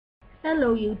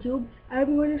Hello YouTube,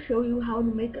 I'm going to show you how to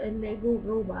make a Lego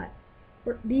robot.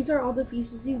 These are all the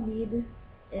pieces you need,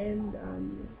 and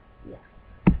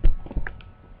yeah.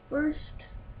 First,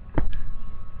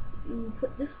 you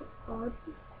put this on,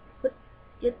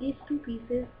 get these two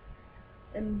pieces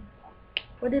and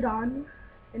put it on,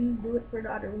 and do it for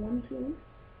the other one too.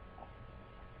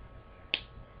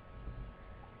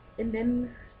 And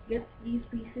then get these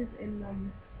pieces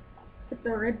and put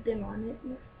the red thing on it,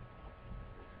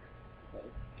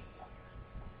 like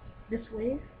this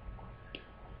way.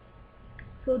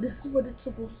 So this is what it's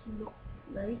supposed to look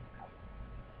like.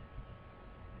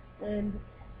 And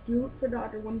do it for the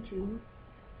other one too.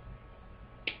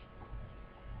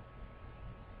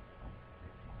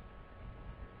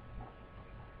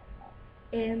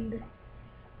 And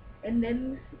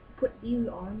then put these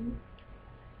on.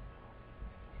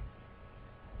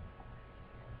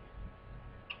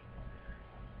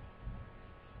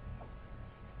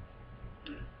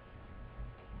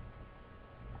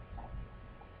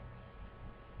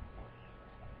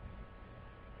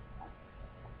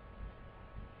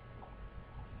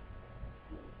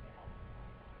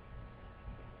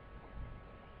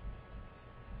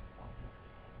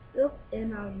 Yep,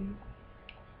 and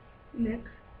next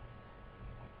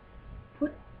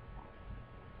put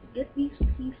get these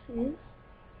pieces,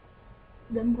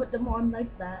 then put them on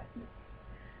like that.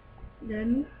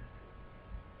 Then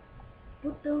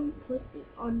put it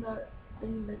on the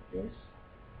thing like this,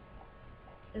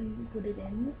 and put it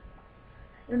in,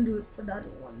 and do it for the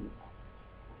other one.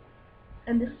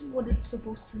 And this is what it's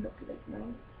supposed to look like now.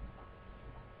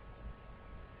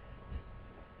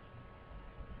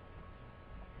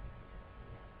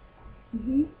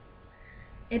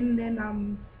 And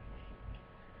then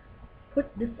put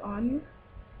this on.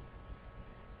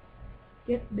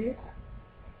 Get this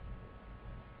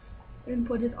and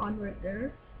put it on right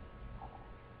there.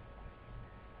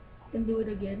 And do it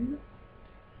again.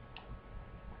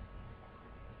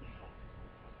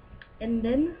 And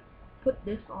then put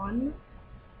this on.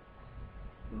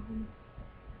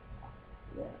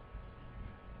 Yeah.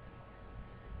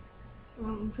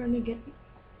 I'm trying to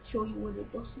show you what it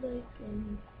looks like,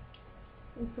 and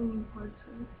some parts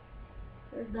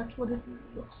that's what it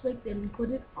looks like. Then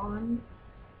put it on.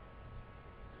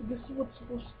 So this is what's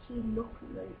supposed to look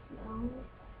like now.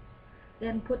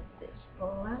 Then put this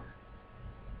on.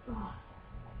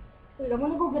 Wait, I'm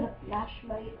gonna go get a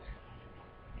flashlight.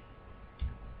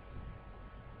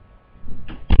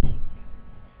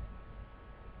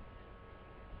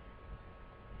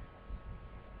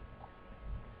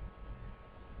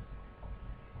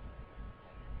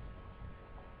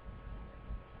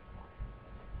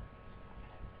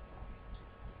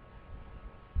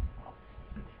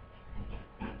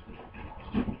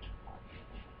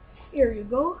 Here you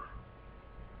go.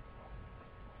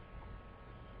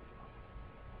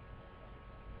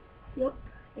 Yep,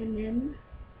 and then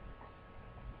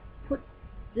put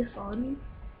this on.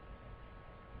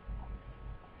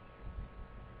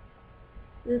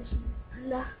 This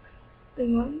black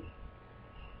thing on.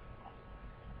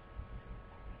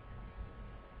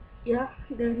 Yeah,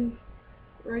 then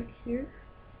right here.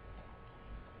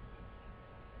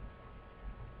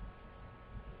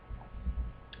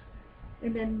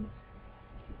 And then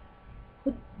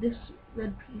put this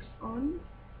red piece on.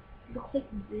 Looks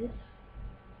like this.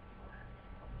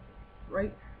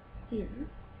 Right here.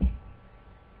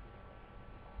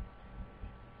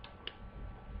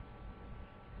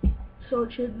 So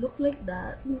it should look like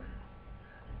that.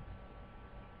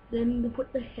 Then to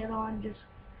put the head on,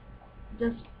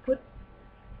 just put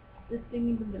this thing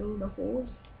in the middle of the holes.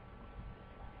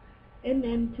 And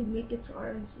then to make its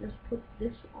arms, just put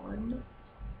this on.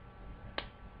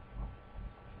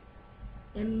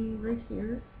 And right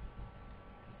here.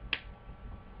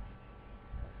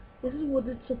 This is what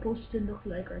it's supposed to look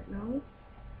like right now.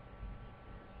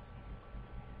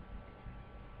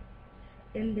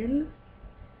 And then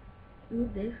do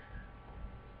this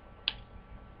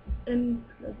and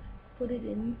put it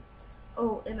in.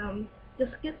 Oh, and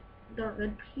just get the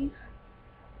red piece.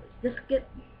 Just get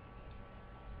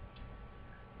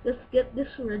this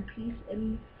red piece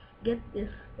and get this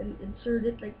and insert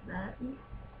it like that.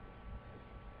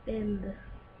 And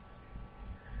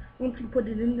once you put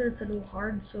it in there, it's a little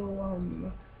hard,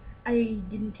 so I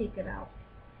didn't take it out.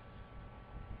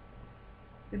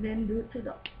 And then do it to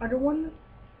the other one.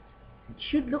 It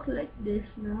should look like this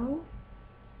now.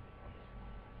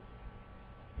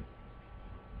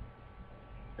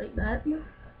 Like that.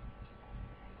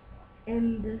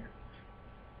 And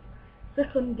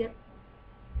second, get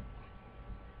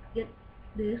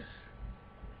this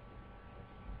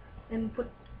and put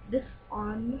this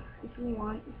on if you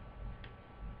want.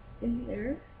 in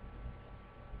there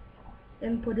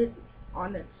and put it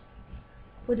on it.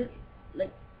 Put it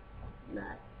like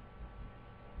that.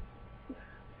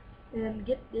 And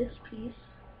get this piece.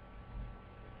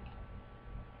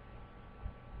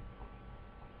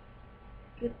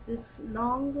 Get this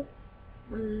long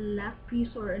black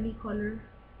piece or any color.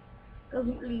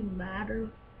 Doesn't really matter.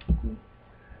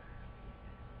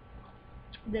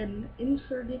 Then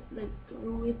insert it like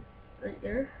through it right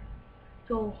there.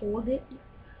 So hold it.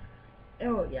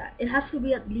 Oh yeah, it has to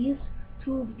be at least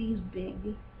 2 of these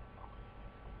big.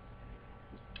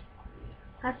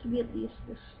 Has to be at least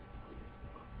this.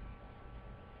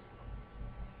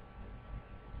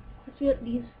 Has to be at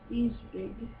least these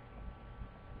big.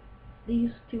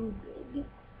 These 2 big.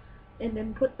 And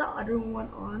then put the other one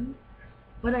on.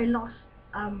 But I lost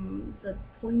the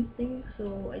point thing,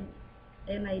 so I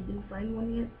didn't find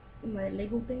one yet in my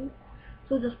Lego thing.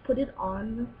 So just put it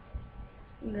on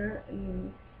there,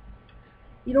 and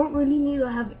you don't really need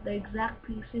to have the exact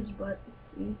pieces, but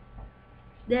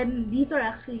then these are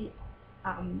actually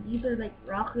these are like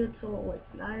rockets or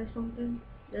like fly or something.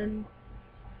 Then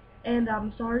and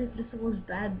I'm sorry if this was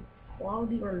bad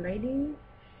quality or lighting,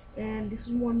 and this is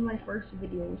one of my first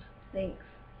videos. Thanks.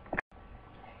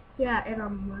 Yeah, and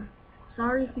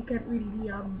sorry if you can't really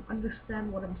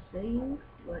understand what I'm saying,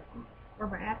 like, or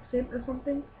my accent or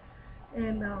something.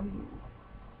 And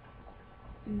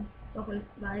okay,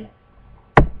 bye.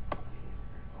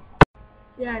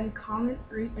 Yeah, and comment,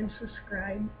 rate, and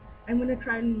subscribe. I'm gonna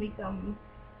try and make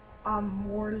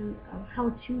more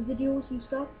how-to videos and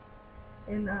stuff.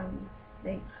 And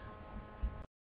thanks.